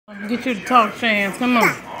Get you to talk, Chance. Come on.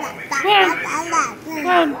 What?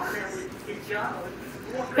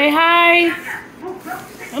 Say hi.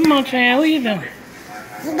 Come on, Chance. What you doing?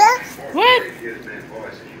 What?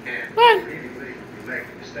 What?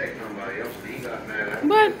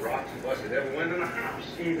 What?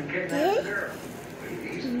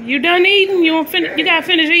 You done eating? You want finish? You gotta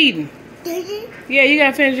finish eating. Yeah, you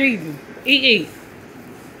gotta finish eating. Eat.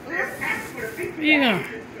 Here you go.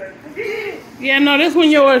 Yeah, no, this one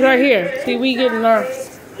yours right here. See, we getting our.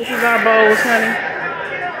 This is our bowls, honey.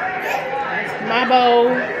 My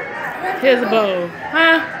bowl. His bowl.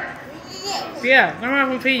 Huh? Yeah, come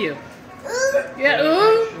on, for you. Yeah,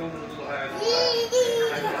 ooh.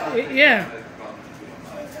 Yeah.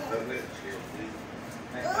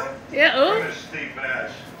 Yeah, ooh.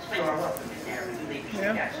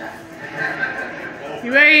 Yeah. You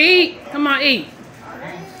ready to eat? Come on, eat.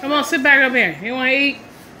 Come on, sit back up here. You want to eat?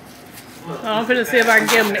 Oh, I'm finna see if I can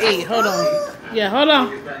get him to eat. Hold on. Yeah, hold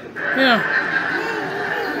on. Yeah.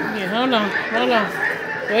 Yeah, hold on.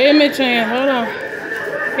 Wait a minute, Chan. Hold on.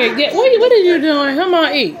 Here, what are you doing? Come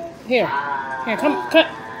on, eat. Here, come.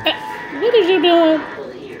 What are you doing?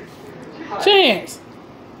 Chance.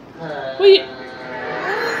 What you?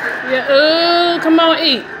 Yeah, come on,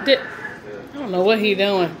 eat. I don't know what he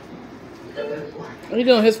doing. He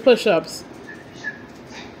doing his push-ups.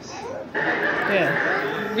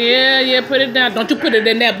 Yeah, put it down. Don't you put it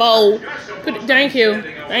in that bowl. Thank you.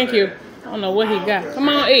 I don't know what he got. Come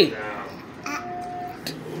on, eat.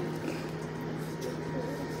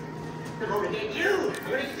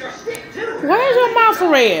 Where's your mouth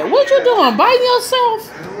red? What you doing? Biting yourself?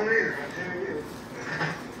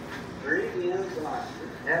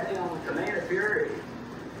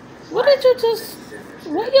 What did you just...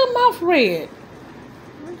 Why your mouth red?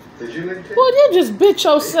 Boy, you just bit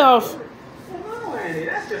yourself. No, Andy,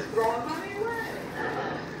 that's just throwing money away.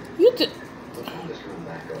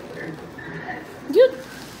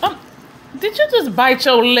 Did you just bite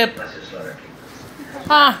your lip?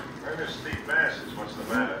 Huh?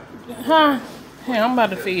 Huh? Hey, I'm about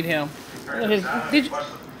to feed him.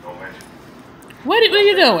 What are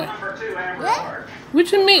you doing?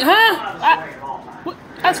 What you mean? Huh?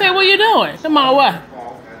 I said, what you doing? Come on, what?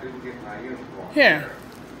 Here.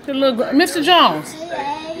 Mr. Jones.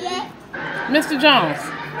 Mr. Jones.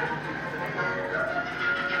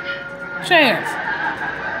 Chance.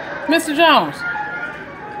 Mr. Jones.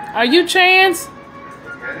 Are you Chance?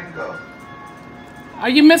 Are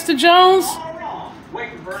you Mr. Jones?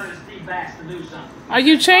 Are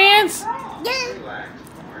you Chance?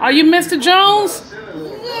 Are you Mr. Jones?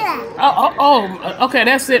 Oh, okay,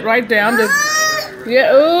 that's it right there. I'm just,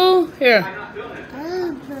 yeah, ooh, here.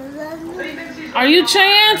 Are you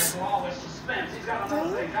Chance?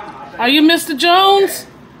 Are you Mr. Jones?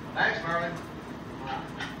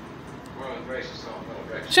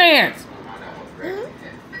 Chance.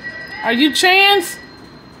 Are you Chance?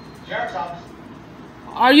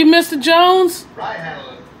 Are you Mr. Jones?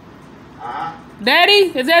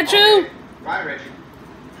 Daddy, is that you? Right, Richard.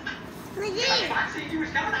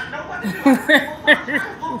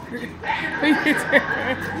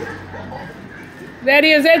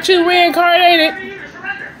 Daddy, is that you reincarnated?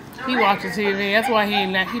 He watches TV. That's why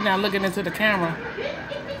he's not looking into the camera.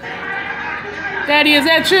 Daddy, is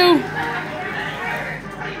that you?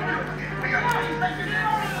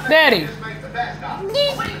 Daddy.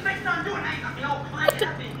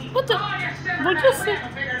 What you say?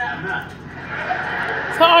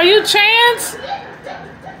 So are you Chance?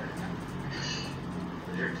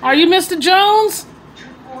 Are you Mr. Jones?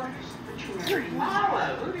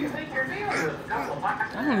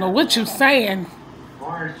 I don't know what you're saying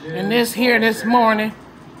in this morning.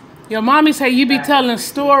 Your mommy say you be telling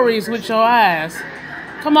stories with your eyes.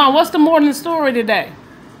 Come on, what's the morning story today?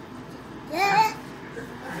 What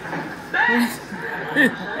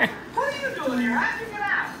are you doing here? How'd you get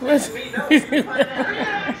out?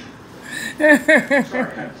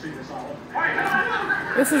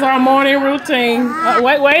 This is our morning routine.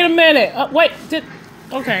 Wait a minute.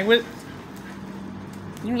 Okay.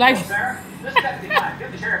 You like? Give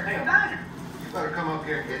the sheriff a diner. You better come up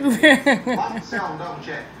here and double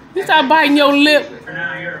check. You stop biting your lip.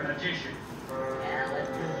 Now you're a magician.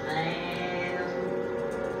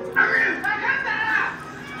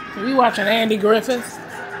 We watching Andy Griffith.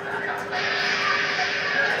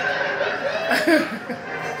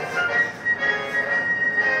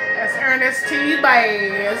 That's Ernest T.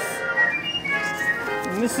 Bass.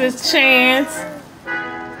 And this is Chance.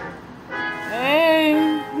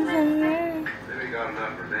 Hey, he's in there.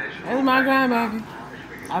 That's my grandbaby.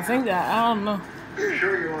 I think that, I don't know.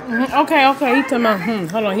 Okay, he talking about,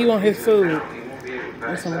 hold on, he want his food.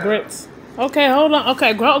 And some grits. Okay, hold on.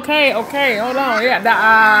 Okay, okay, hold on. Yeah,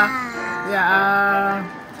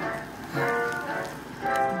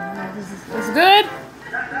 it's good?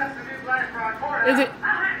 Is it?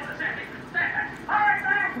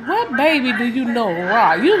 What baby do you know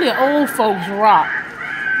rock? Usually old folks rock.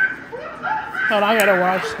 Hold on, I gotta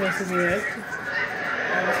watch this again.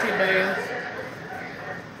 Ernest Bass.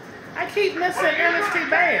 I keep missing Ernest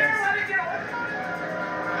Bass.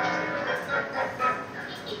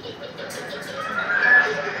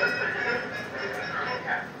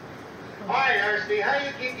 Hi, Ernest. How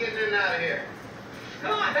you keep getting in and out of here?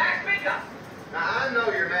 Come on, back, speak up. Now, I know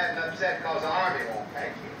you're mad and upset because the Army won't pay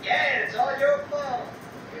you. Yeah, it's all your fault.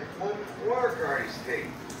 It wouldn't work, Ernest.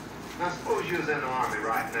 Now, suppose you was in the Army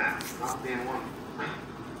right now, not being one.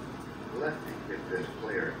 Let me get this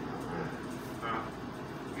clear.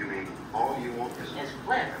 You mean all you want is... As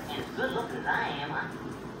clever and as good looking as I am,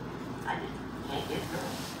 I just can't get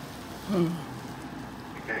through. You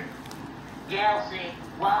can't. Chelsea,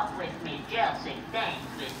 walk with me. Chelsea, dance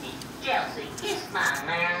with me. Chelsea, kiss my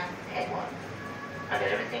mouth. And what? I got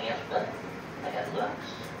everything else but I got looks,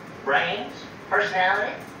 brains,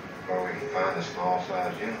 personality. Well, we can find a small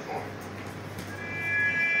size uniform.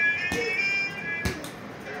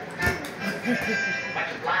 Much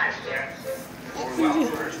obliged, sir.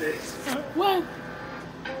 What?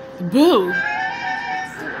 Boo.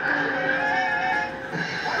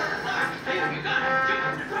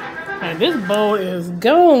 And this bowl is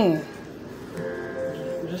gone.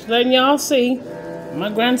 Just letting y'all see. My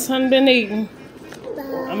grandson been eating.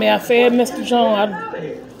 I mean, I fed Mr. Jones.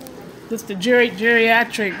 This is the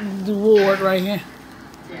geriatric ward right here.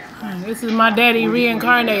 This is my daddy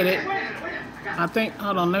reincarnated. I think.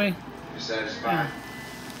 Hold on, let me. You satisfied?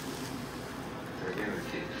 Again, the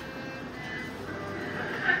key.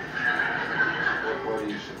 What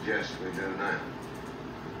do you suggest we do now?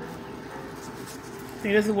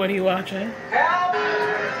 See, this is what he watching. Help!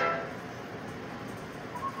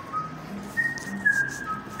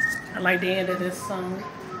 I like the end of this song.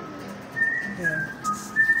 Yeah.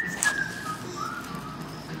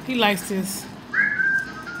 He likes this.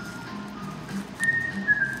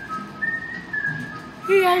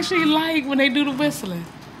 He actually like when they do the whistling.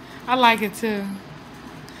 I like it too.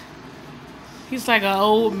 He's like an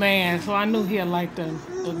old man, so I knew he'd like the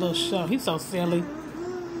little show. He's so silly.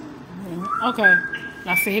 Yeah. Okay.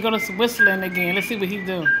 Now see, here goes whistling again. Let's see what he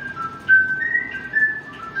do.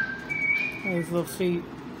 His little feet.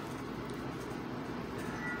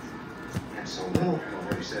 That's so little. You know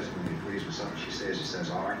what he says when he agrees with something she says, he says,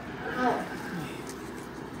 all right. Oh.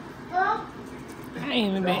 Well, I ain't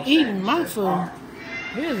even been eating my food.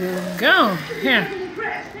 Here it is gone. Here.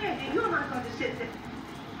 You're not going to sit there.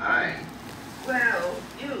 Aye. Well,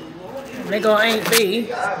 They go ain't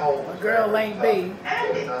B. I hope. A girl ain't B.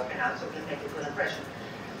 Andy, and I'm so can make a good impression.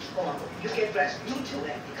 Come on, you get dressed. You too,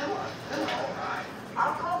 Andy. Come on, come on.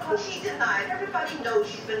 I'll call her. She denied. Everybody knows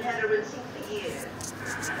she's been head-rinsing for years.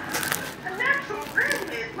 A natural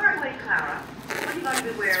redhead. Marley Clara. What are you going to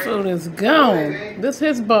be wearing? Food is gone. This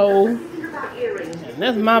his bowl. Think about earrings. And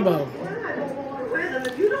that's my bowl. Well, I don't want to wear them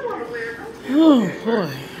if you don't want to wear them. Oh boy.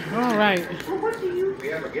 All right. Well, what do you... If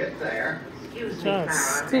we ever get there, Excuse me, Just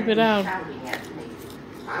Clara. scoop it out. Shouting at me.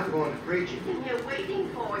 I'm going to preach it. And they're waiting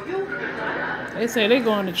for you. They say they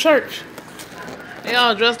going to church. They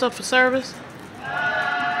all dressed up for service.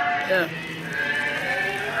 Yeah.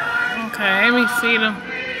 Okay, let me see them.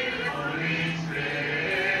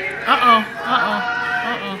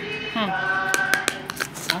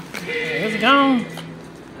 It's gone.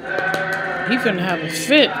 He finna have a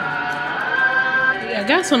fit. Yeah, I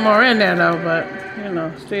got some more in there though, but you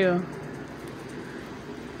know, still.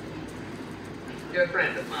 You're a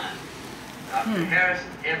friend of mine, Dr. Harrison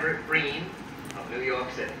Everett Green of New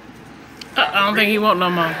York City. I don't think he want no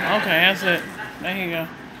more. Okay, that's it. There you go.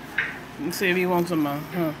 Let's see if he wants some more.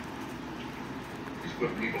 These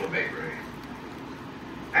good people of Maybury.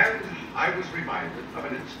 And I was reminded of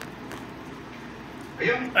an incident. A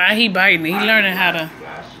young He biting. He learning how to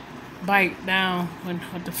class. bite down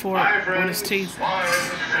with the fork with his teeth. Why the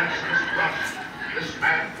senseless rush this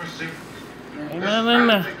man pursues? Ain't nothing in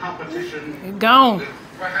there. This competition It's gone. with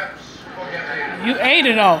perhaps forgetting You ate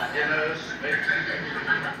it all. dinners,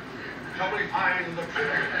 shall we find the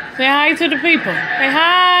truth? Say hi to the people. Say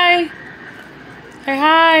hi. Say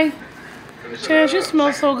hi. Chaz, you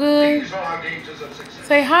smell so good. These are our gauges of success.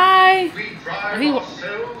 Say hi. We drive He-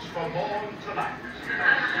 ourselves from morn to night.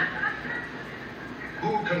 Who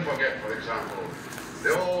can forget, for example,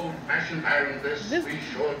 the old-fashioned and this we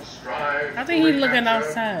should strive. I think to he's looking recapture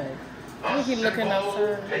outside. I think he's looking a simple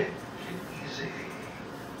outside. and easy.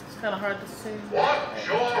 Kind of hard to see. What's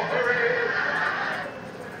your hurry?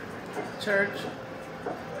 Church.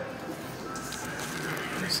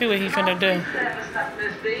 Let's see what he finna do.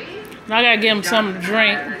 Now I gotta give him something to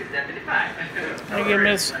drink. I give him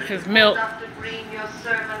his milk.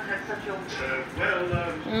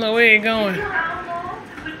 No, where you going?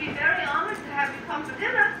 We'd be very honored to have you come for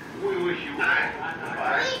dinner. We wish you would.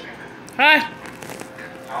 Hi.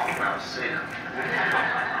 Talk about sin.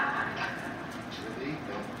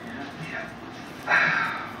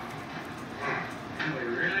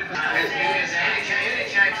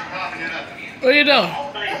 What you doing?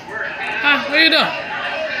 Huh? What you doing?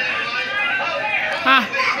 Huh?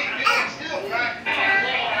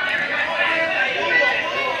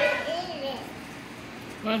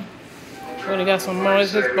 What? Oh, they got some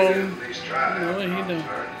noise. His phone. What are you doing?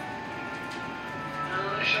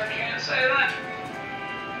 Sure can't say that.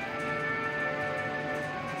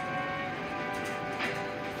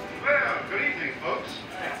 Well, good evening, folks.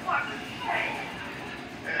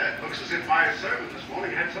 Yeah, it looks as if my sermon this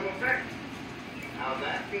morning had some effect. How's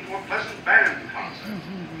that? More pleasant band concert.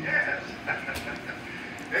 Yes.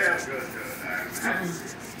 Yeah, good.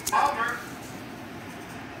 Palmer.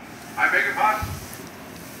 I beg your pardon?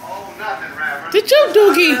 Oh, nothing, Reverend. Did you,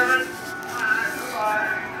 Doogie?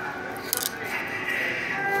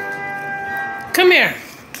 Come here.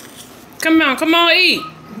 Come on, eat.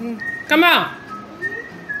 Come on.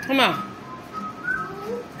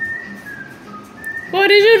 What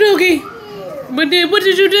did you, Doogie? What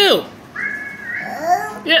did you do?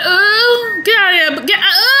 Yeah, get out of here.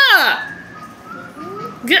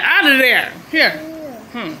 Get out of there. Here.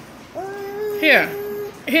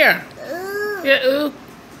 Here. Yeah,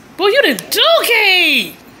 boy, you the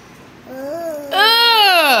dookie.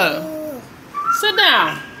 Sit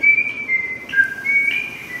down.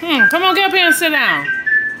 Come on, get up here and sit down.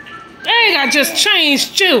 Dang, I just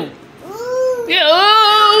changed you. Yeah,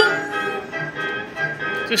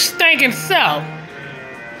 just stinking self.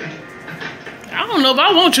 I don't know if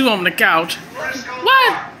I want you on the couch.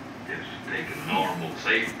 What? It's taking normal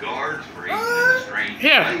safeguards for eating in a strange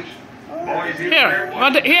Here. place. Boys,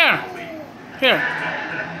 Here. Here.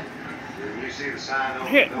 You see the sign over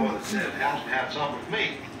Here. the door that said, "Wants to have something with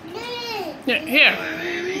me." Yeah, here.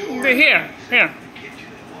 Here.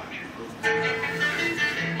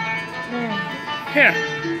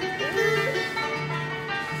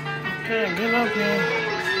 Okay, get up here.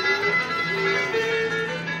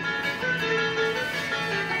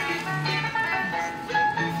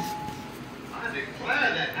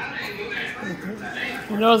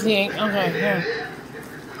 You know he ain't. Okay, here.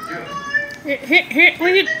 Here,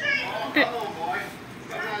 when you...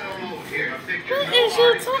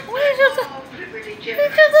 What is you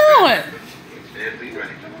doing?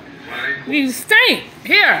 You stink.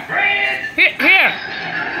 Here.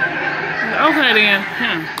 Okay then.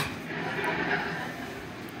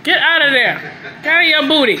 Get out of there. Carry your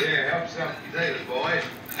booty. Yeah, help some potatoes, boys.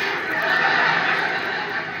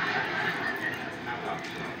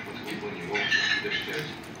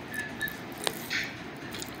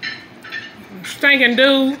 Stinking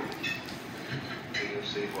dude. We'll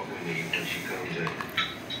see what we need when she comes in.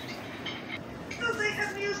 Well, they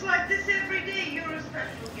have meals like this every day. You're a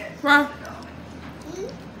special guest. Well.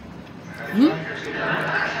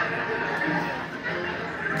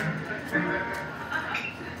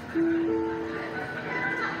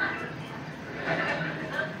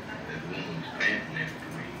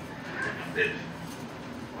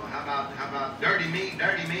 Well, how about dirty me?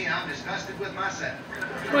 I'm disgusted with myself.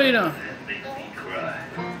 What are you doing?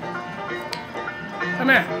 Come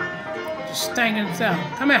here. Just stinking self.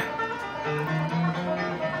 Come here.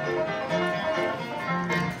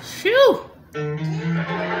 Phew.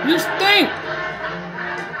 You stink.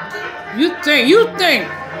 You think. Yeah, you think.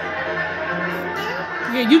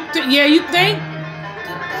 Yeah, you think.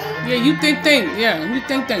 Yeah, you think. Yeah, you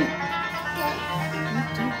think.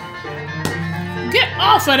 Get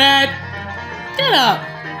off of that. Get up.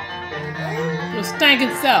 Your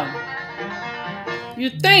stinking self. You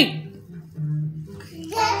think.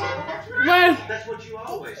 Well, That's what you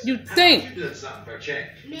always say. you think. You doing something for a change.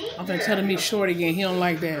 Okay, telling me short again. He don't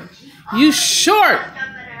like that. You short.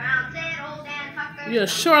 You're a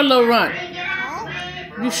short little runt.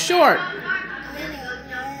 You short.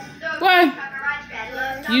 What?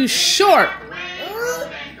 You short.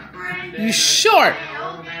 You short.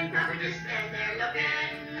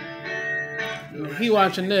 He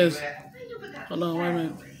watching this. Hold on, wait a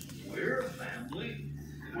minute. We're a family.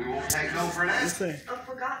 We won't take no for Let's that. see. A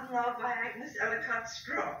Forgotten Love by Agnes Ellicott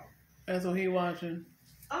Straw. That's what he watching.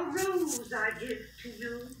 A rose I give to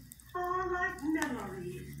you, all like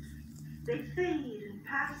memories. They fade and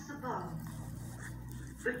pass above.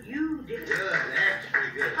 But you didn't. Good, that's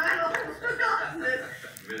pretty good. I'd almost forgotten it.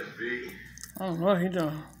 Miss B. I don't know what he's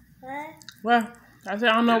doing. Well, I said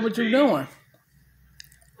I don't know what you're doing.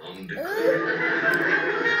 I'm declaring.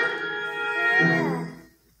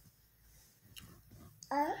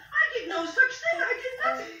 I did no such thing. I did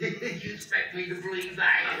nothing. You expect me to believe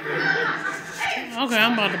that? Okay,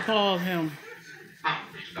 I'm about to pause him.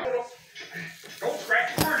 Don't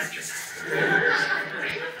scratch the furniture.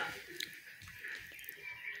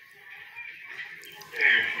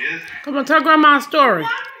 There she is. Come on, tell Grandma a story.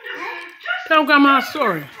 Tell Grandma a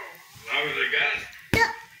story. As long as I got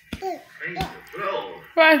it. Ain't the floor.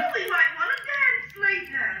 Right? We might want to dance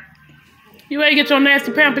later. You ready to get your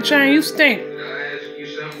nasty pamper chain? You stink. Did I ask you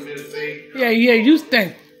something, Miss B? Yeah, you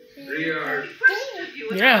stink. 3 hours.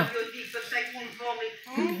 Yeah. Your deep affection for me.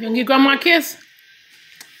 You gonna give Grandma a kiss?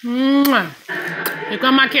 Mwah. Give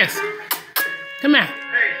Grandma a kiss. Come here.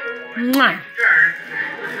 Mwah.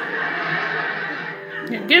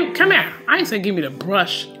 Yeah, come here. I ain't say give me the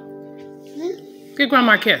brush. Give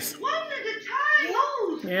Grandma a kiss. One at a time.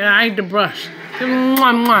 Oh. Yeah, I ain't the brush. Give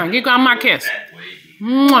mwah. Give Grandma a kiss.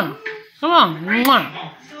 Mwah. Come on. Mwah. No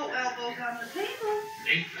elbows on the table.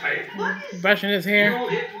 What is Brushing his hair. You'll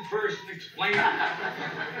hit him first and explain.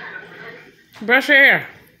 Brush your hair.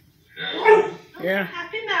 Yeah.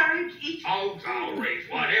 happy marriage each? Oh, I'll raise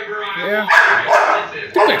whatever I Yeah. want.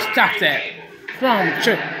 You better stop that. What's wrong with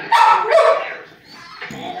you?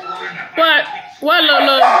 What? What,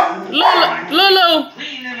 Lulu? Lulu?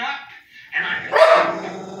 Cleaning up, and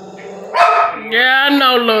Yeah, I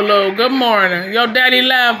know, Lulu. Good morning. Your daddy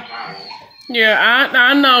left? Yeah,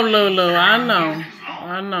 I know, Lulu. I know.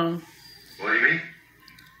 What do you mean?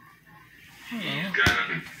 he's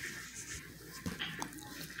gonna.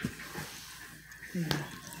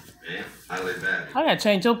 Yeah, highly bad. I gotta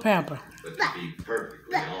change your pamper. But to be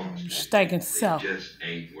perfectly honest, Stinking it self. just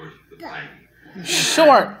ain't worth the pain.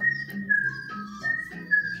 Short.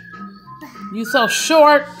 You so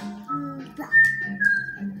short.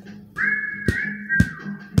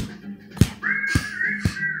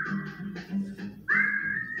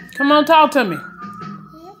 Come on, talk to me.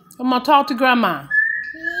 Come on, talk to Grandma.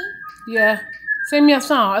 Yeah. Sing me a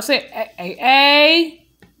song. I say A,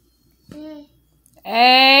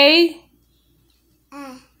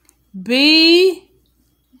 B,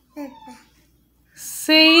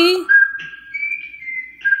 C.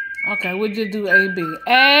 Okay, we'll just do A, B.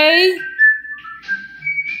 A.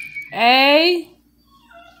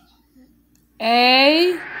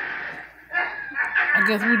 I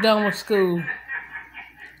guess we're done with school.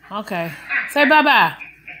 Okay. Say bye-bye.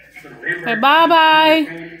 Say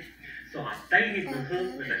bye-bye.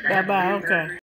 Bye-bye, okay.